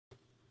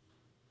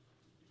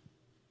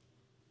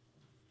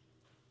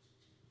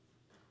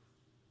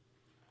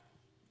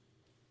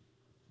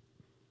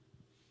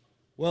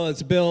Well,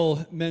 as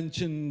Bill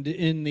mentioned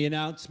in the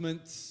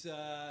announcements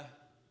at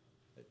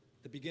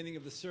the beginning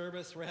of the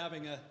service, we're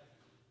having a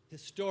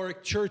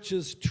historic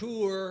churches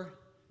tour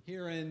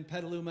here in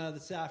Petaluma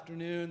this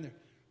afternoon. There are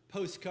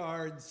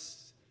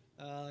postcards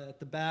at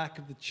the back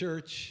of the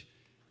church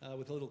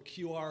with a little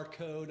QR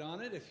code on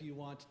it if you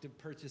want to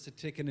purchase a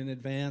ticket in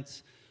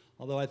advance,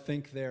 although I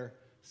think they're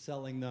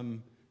selling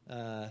them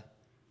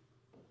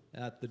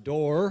at the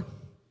door.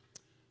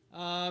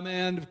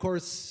 And of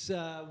course,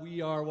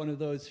 we are one of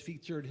those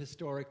featured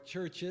historic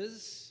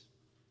churches.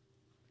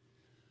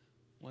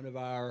 One of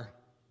our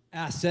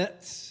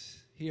assets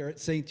here at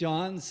St.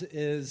 John's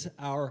is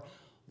our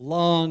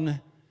long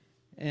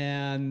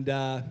and,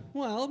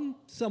 well,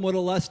 somewhat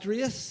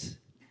illustrious,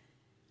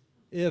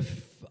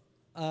 if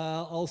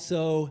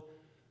also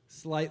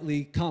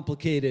slightly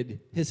complicated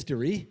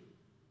history.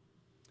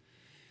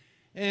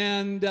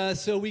 And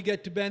so we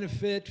get to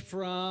benefit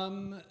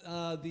from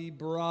the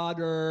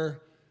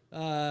broader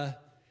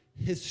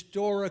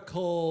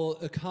historical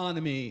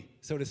economy,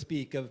 so to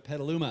speak, of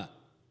Petaluma,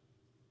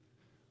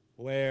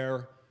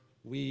 where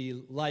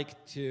we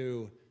like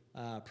to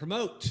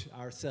promote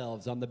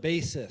ourselves on the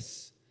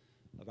basis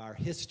of our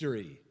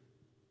history.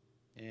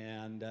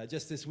 And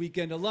just this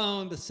weekend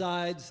alone,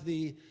 besides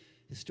the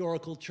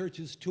Historical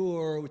Churches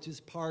Tour, which is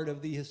part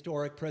of the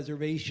Historic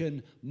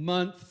Preservation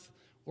Month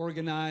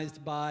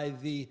organized by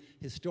the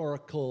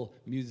Historical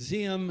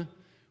Museum,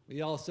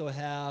 we also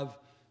have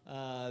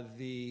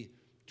the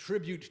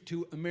Tribute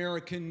to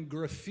American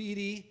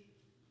Graffiti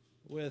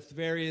with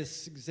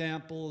various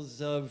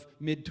examples of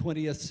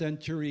mid-20th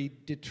century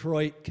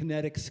Detroit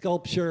kinetic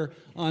sculpture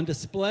on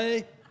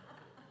display.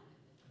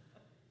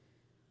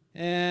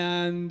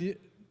 And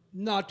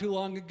not too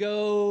long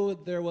ago,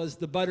 there was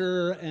the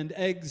Butter and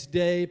Eggs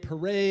Day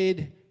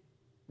parade,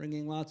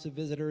 bringing lots of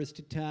visitors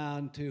to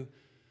town to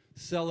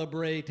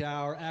celebrate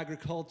our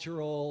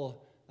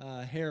agricultural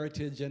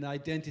heritage and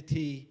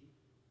identity.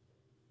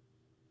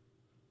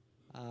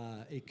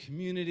 A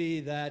community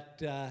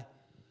that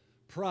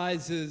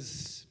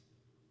prizes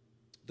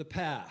the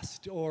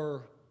past,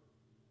 or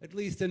at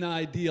least an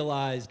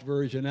idealized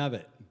version of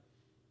it.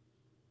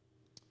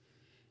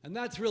 And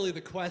that's really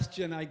the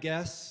question, I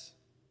guess,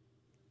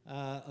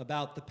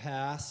 about the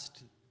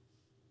past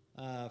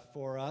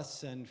for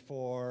us and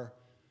for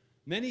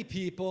many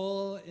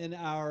people in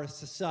our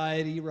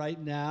society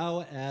right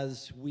now,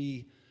 as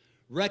we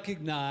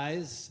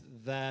recognize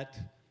that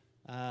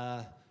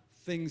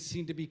things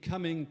seem to be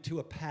coming to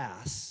a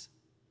pass,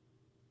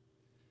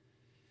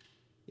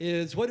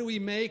 is what do we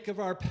make of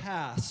our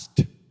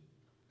past?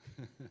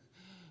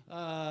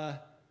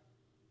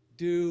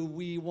 Do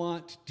we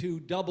want to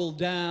double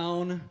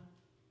down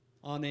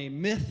on a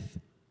myth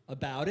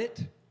about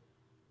it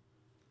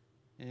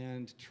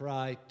and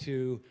try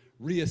to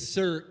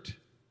reassert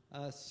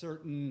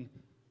certain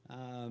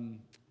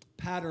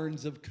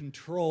patterns of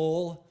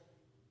control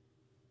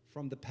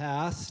from the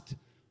past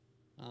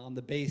on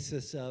the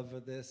basis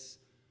of this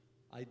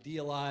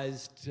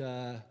idealized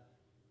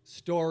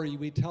story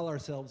we tell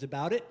ourselves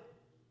about it?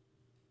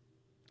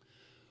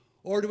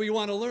 Or do we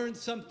want to learn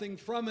something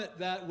from it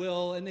that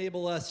will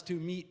enable us to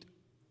meet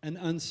an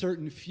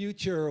uncertain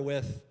future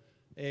with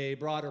a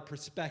broader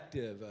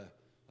perspective,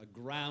 a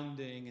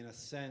grounding in a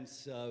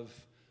sense of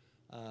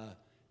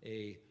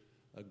a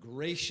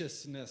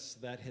graciousness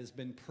that has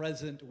been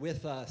present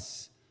with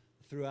us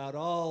throughout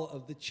all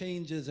of the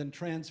changes and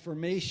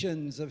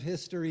transformations of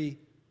history,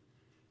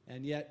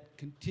 and yet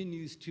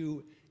continues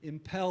to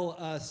impel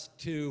us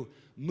to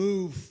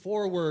move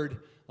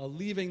forward,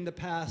 leaving the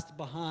past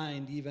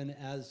behind even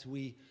as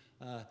we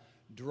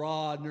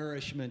draw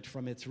nourishment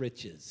from its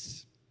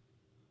riches.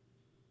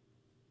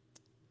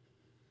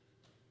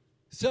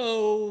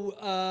 So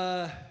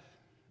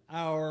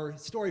our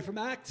story from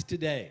Acts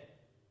today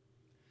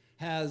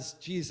has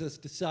Jesus'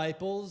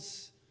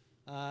 disciples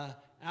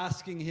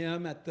asking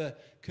him at the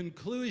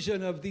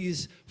conclusion of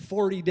these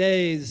 40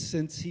 days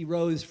since he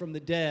rose from the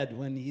dead,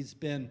 when he's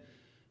been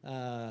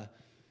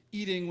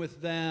eating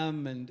with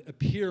them and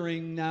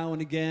appearing now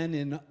and again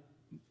in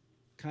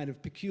kind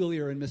of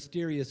peculiar and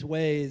mysterious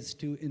ways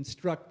to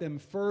instruct them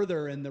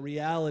further in the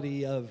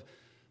reality of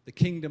the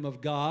kingdom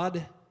of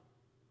God.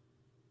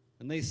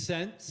 And they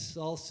sense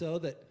also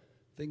that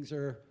things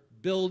are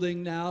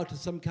building now to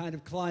some kind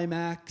of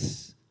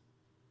climax.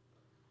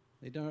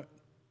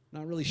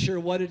 Not really sure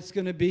what it's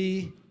going to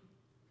be.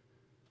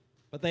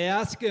 But they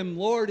ask him,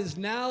 Lord, is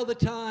now the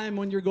time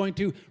when you're going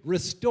to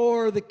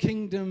restore the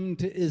kingdom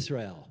to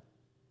Israel?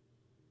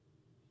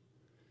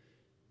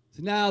 It's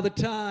now the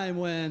time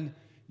when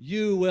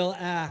you will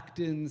act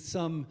in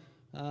some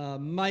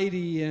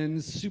mighty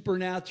and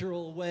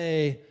supernatural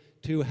way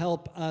to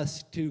help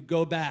us to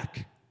go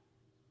back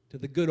to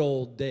the good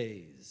old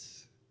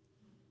days,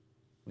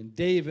 when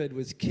David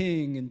was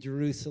king in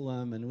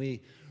Jerusalem and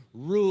we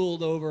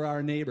ruled over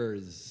our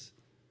neighbors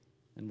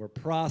and were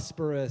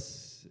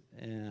prosperous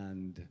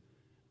and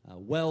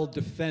well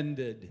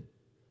defended,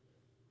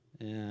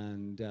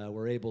 and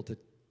were able to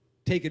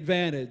take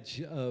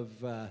advantage of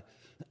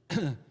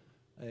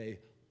a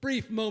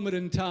brief moment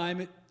in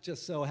time, it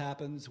just so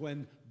happens,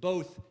 when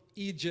both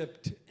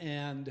Egypt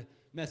and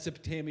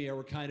Mesopotamia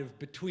were kind of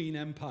between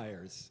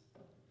empires.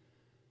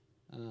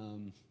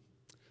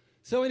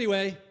 So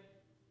anyway,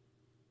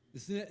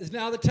 this is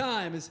now the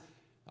time.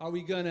 Are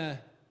we going to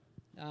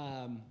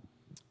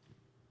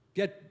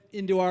get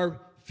into our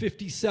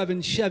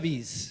 57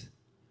 Chevys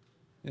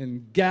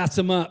and gas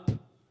them up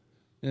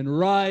and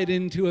ride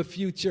into a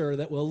future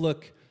that will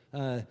look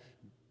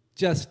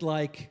just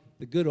like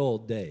the good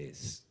old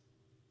days?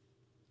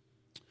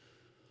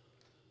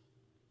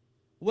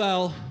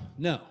 Well,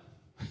 no.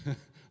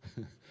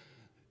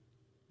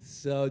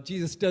 So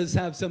Jesus does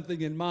have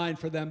something in mind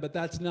for them, but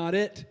that's not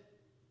it.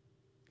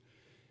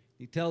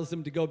 He tells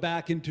them to go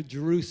back into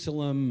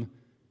Jerusalem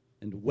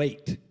and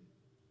wait.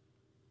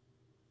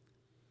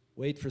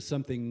 Wait for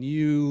something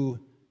new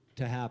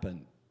to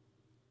happen,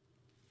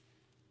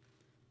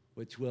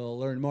 which we'll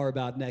learn more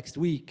about next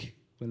week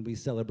when we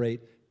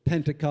celebrate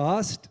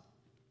Pentecost.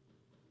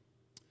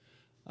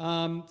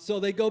 So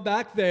they go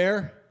back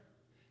there,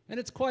 and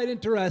it's quite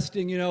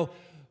interesting. You know,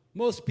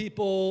 most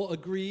people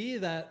agree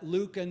that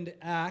Luke and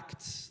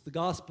Acts, the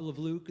Gospel of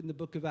Luke and the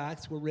book of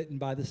Acts, were written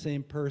by the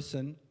same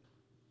person.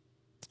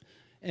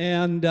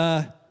 And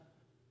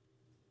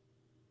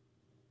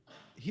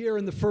here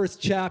in the first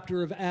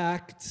chapter of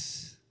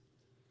Acts,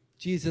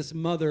 Jesus'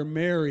 mother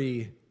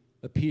Mary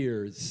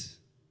appears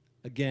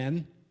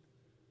again.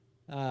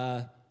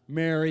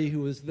 Mary,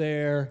 who was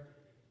there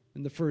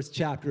in the first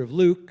chapter of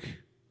Luke,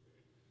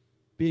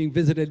 being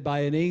visited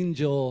by an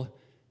angel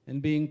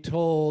and being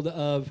told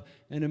of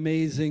an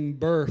amazing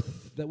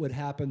birth that would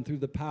happen through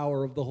the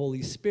power of the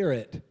Holy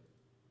Spirit.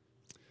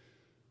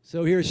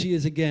 So here she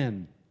is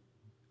again.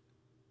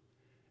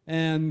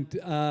 And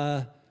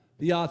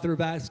the author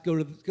of Acts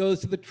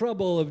goes to the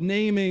trouble of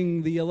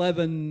naming the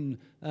 11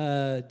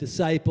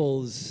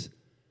 disciples,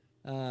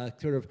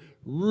 sort of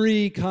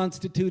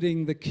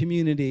reconstituting the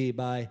community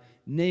by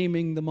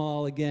naming them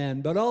all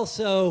again. But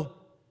also,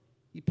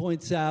 he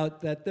points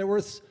out that there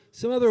were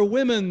some other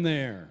women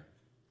there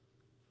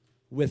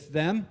with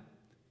them,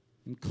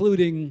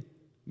 including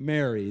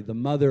Mary, the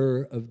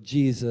mother of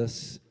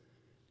Jesus,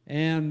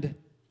 and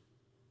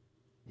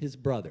his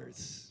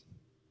brothers.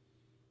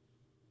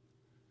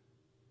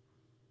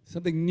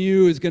 Something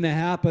new is going to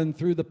happen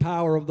through the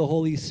power of the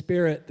Holy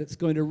Spirit that's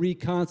going to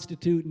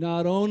reconstitute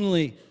not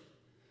only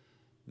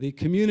the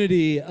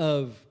community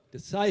of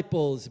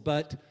disciples,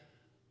 but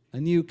a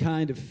new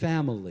kind of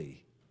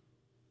family.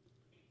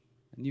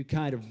 A new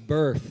kind of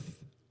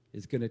birth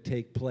is going to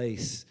take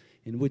place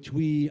in which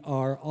we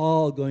are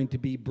all going to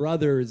be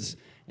brothers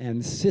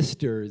and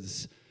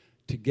sisters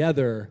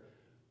together,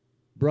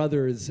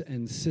 brothers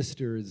and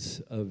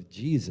sisters of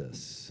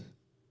Jesus.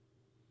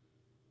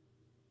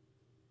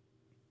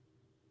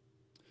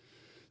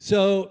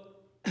 So,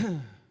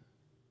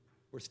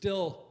 we're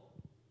still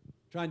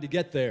trying to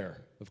get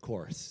there, of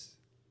course.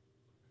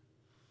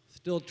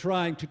 Still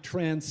trying to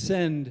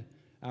transcend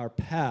our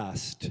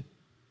past,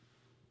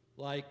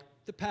 like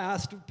the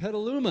past of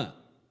Petaluma,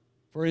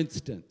 for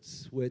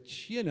instance,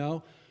 which, you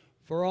know,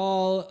 for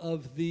all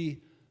of the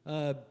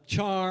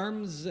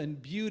charms and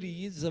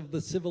beauties of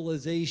the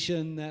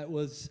civilization that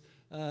was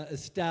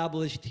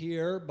established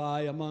here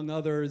by, among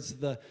others,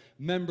 the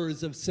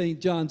members of St.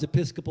 John's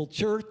Episcopal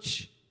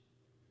Church,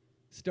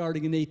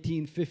 starting in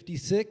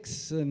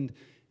 1856 and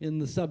in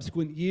the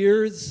subsequent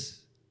years,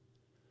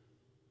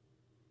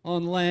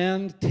 on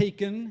land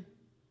taken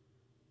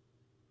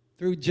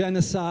through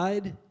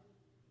genocide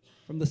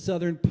from the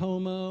southern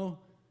Pomo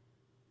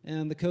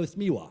and the Coast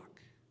Miwok.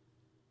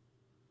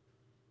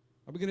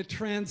 Are we going to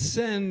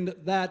transcend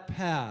that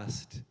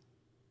past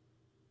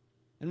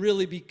and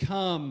really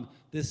become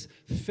this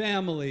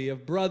family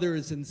of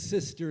brothers and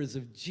sisters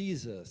of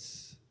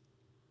Jesus?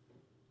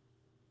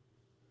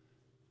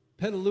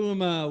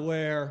 Petaluma,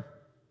 where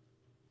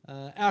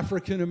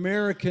African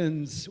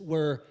Americans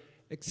were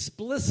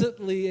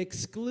explicitly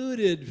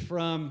excluded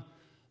from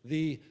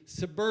the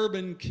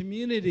suburban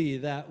community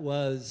that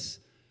was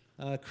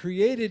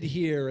created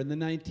here in the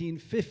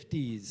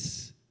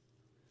 1950s,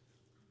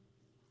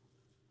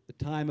 the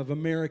time of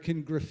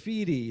American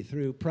graffiti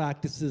through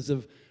practices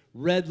of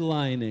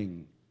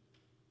redlining,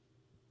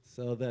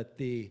 so that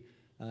the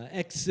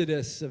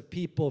exodus of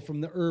people from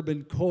the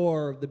urban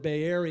core of the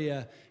Bay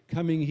Area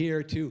coming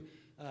here to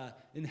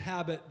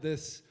inhabit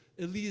this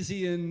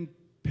Elysian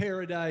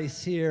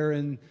paradise here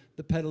in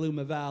the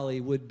Petaluma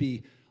Valley would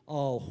be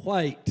all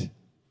white.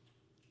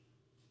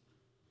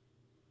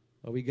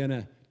 Are we going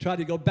to try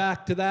to go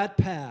back to that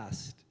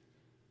past?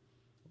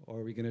 Or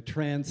are we going to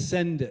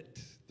transcend it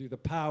through the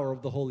power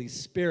of the Holy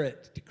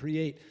Spirit to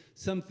create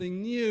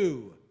something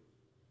new?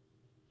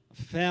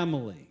 A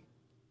family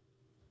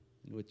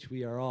in which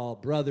we are all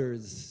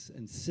brothers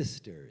and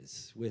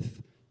sisters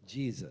with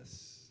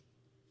Jesus.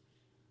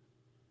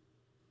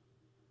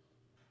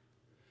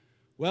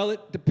 Well,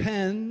 it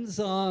depends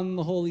on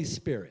the Holy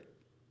Spirit.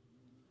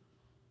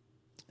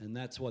 And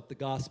that's what the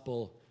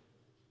gospel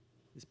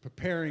is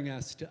preparing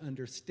us to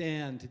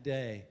understand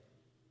today.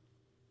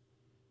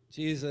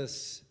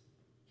 Jesus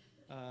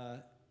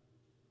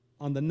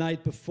on the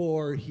night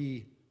before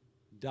he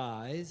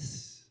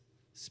dies,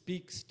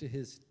 speaks to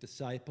his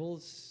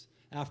disciples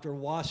after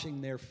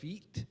washing their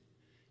feet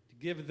to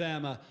give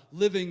them a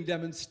living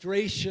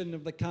demonstration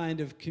of the kind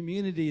of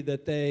community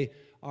that they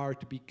are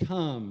to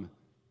become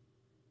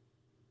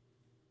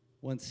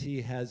once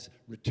he has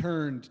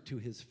returned to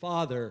his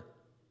Father.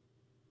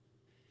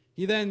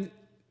 He then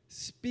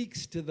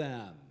speaks to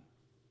them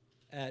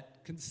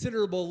at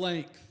considerable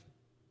length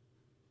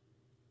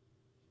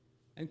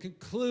and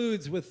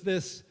concludes with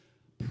this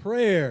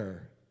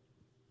prayer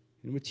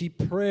in which he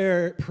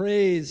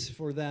prays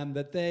for them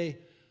that they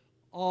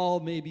all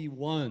may be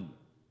one,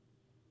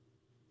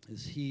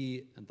 as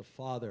he and the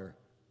Father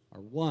are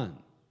one.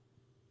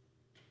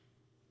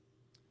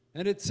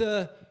 And it's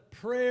a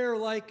prayer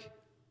like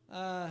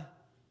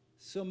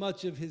so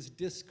much of his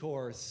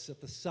discourse at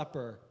the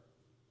supper.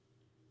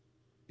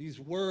 These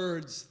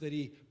words that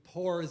he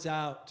pours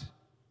out,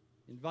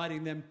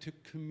 inviting them to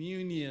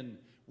communion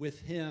with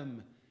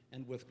him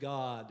and with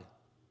God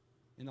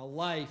in a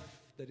life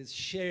that is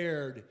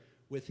shared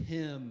with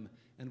him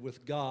and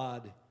with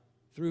God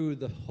through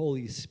the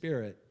Holy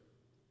Spirit.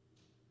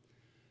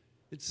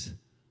 It's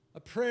a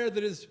prayer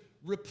that is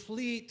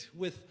replete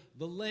with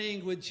the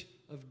language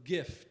of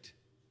gift.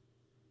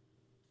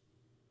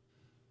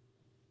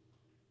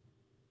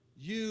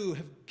 You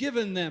have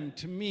given them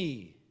to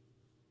me,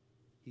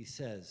 he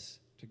says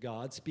to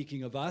God,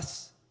 speaking of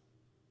us.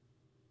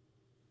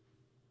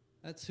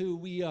 That's who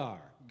we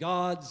are,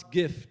 God's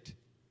gift,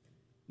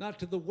 not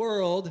to the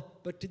world,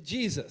 but to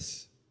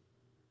Jesus.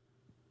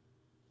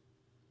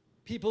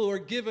 People who are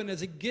given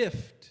as a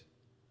gift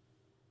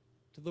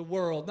to the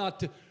world, not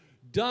to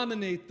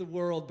dominate the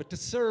world, but to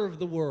serve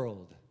the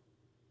world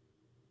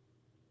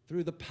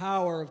through the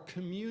power of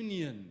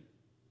communion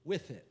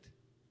with it.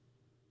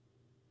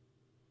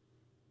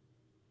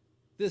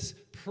 This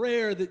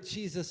prayer that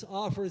Jesus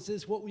offers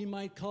is what we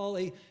might call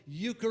a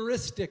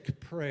Eucharistic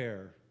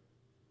prayer.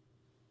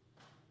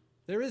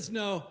 There is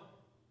no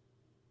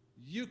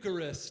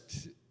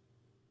Eucharist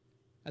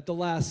at the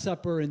Last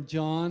Supper in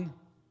John,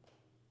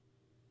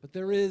 but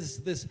there is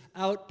this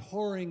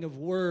outpouring of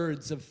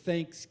words of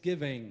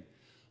thanksgiving,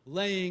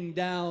 laying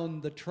down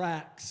the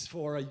tracks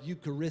for a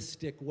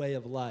Eucharistic way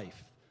of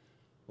life,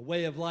 a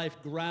way of life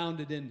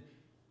grounded in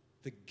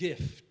the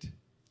gift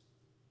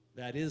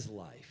that is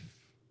life,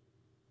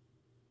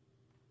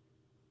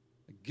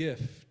 a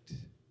gift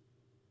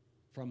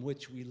from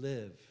which we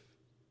live.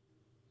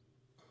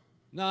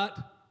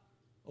 Not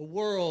a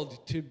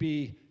world to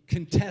be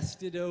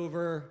contested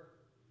over,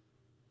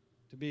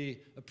 to be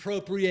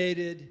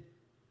appropriated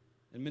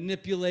and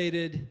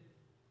manipulated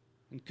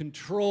and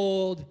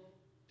controlled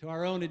to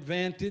our own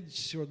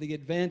advantage or the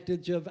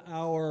advantage of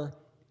our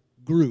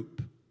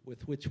group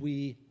with which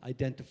we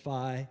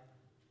identify,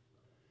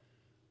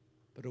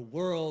 but a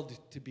world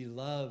to be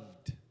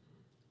loved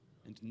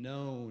and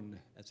known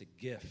as a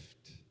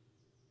gift,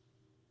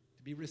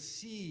 to be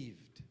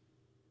received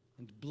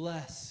and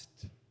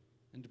blessed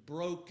and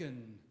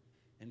broken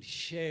and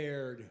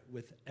shared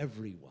with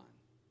everyone.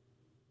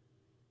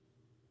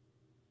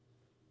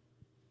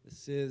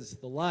 This is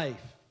the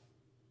life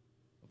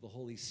of the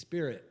Holy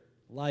Spirit,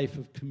 life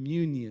of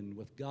communion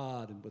with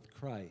God and with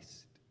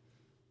Christ,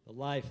 the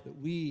life that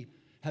we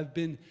have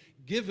been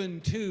given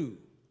to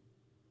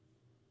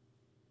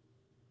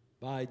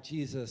by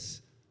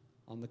Jesus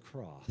on the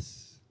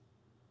cross.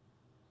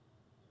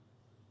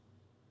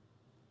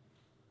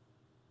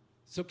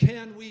 So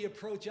can we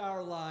approach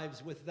our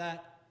lives with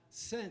that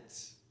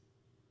sense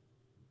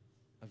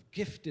of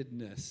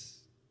giftedness,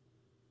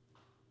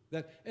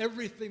 that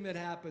everything that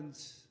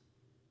happens,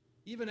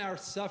 even our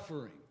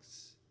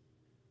sufferings,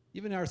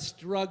 even our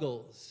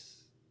struggles,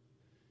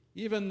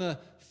 even the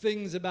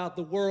things about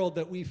the world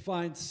that we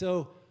find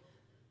so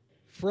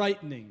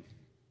frightening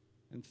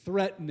and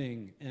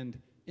threatening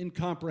and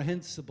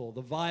incomprehensible,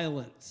 the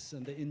violence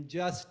and the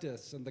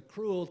injustice and the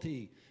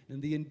cruelty and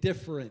the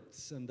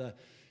indifference and the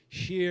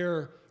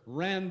sheer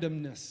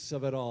randomness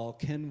of it all,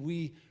 can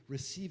we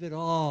receive it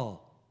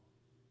all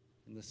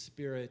in the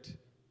spirit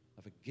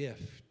of a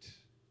gift,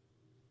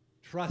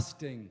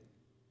 trusting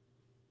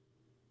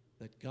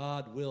that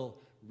God will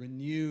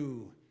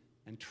renew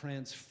and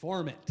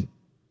transform it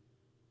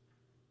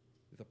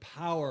with a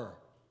power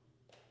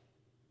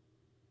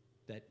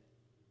that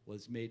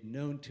was made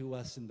known to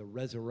us in the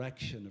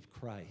resurrection of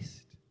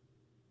Christ.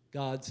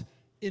 God's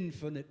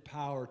infinite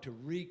power to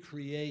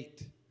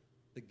recreate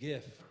the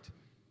gift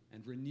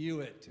and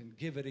renew it and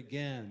give it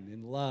again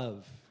in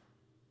love.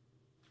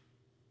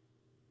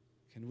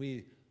 Can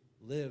we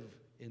live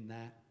in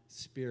that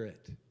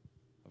spirit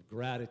of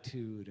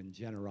gratitude and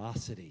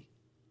generosity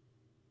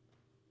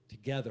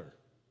together,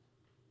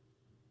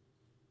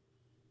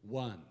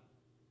 one,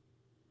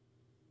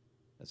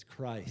 as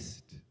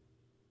Christ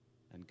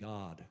and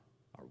God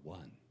are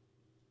one?